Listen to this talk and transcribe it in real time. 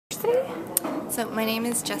So my name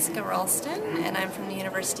is Jessica Ralston, and I'm from the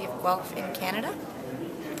University of Guelph in Canada.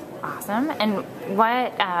 Awesome. And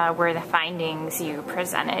what were the findings you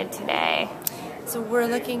presented today? So we're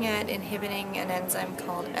looking at inhibiting an enzyme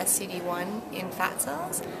called SIG in fat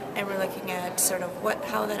cells, and we're looking at sort of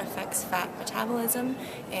how that affects fat metabolism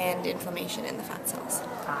and inflammation in the fat cells.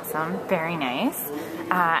 Awesome. Very nice.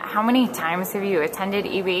 How many times have you attended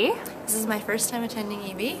EB? This is my first time attending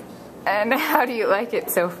EB. And how do you like it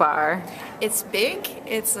so far? It's big,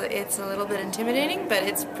 it's a little bit intimidating, but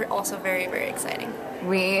it's also very, very exciting.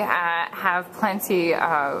 We have plenty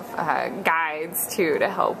of guides too to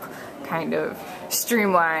help kind of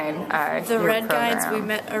streamline the your red program. guides. We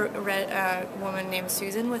met a woman named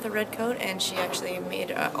Susan with a red coat, and she actually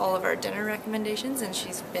made all of our dinner recommendations, and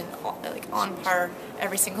she's been on par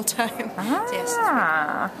every single time. Ah. So, yes,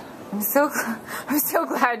 I'm so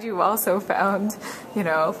glad you also found,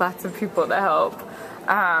 lots of people to help.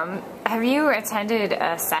 Have you attended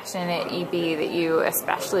a session at EB that you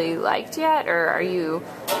especially liked yet, or are you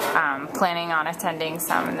planning on attending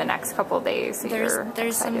some in the next couple of days?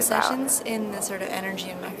 There's some sessions in the sort of energy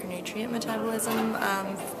and macronutrient metabolism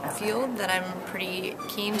field that I'm pretty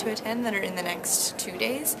keen to attend that are in the next 2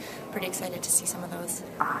 days. Pretty excited to see some of those.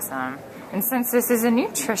 Awesome. And since this is a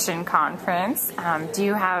nutrition conference, do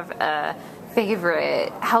you have a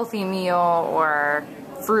favorite healthy meal or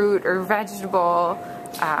fruit or vegetable?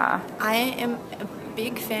 I am a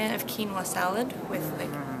big fan of quinoa salad with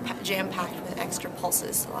jam-packed with extra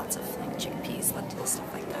pulses, so lots of chickpeas, lentils,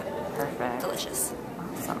 stuff like that. Perfect. Delicious.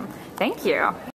 Awesome. Thank you.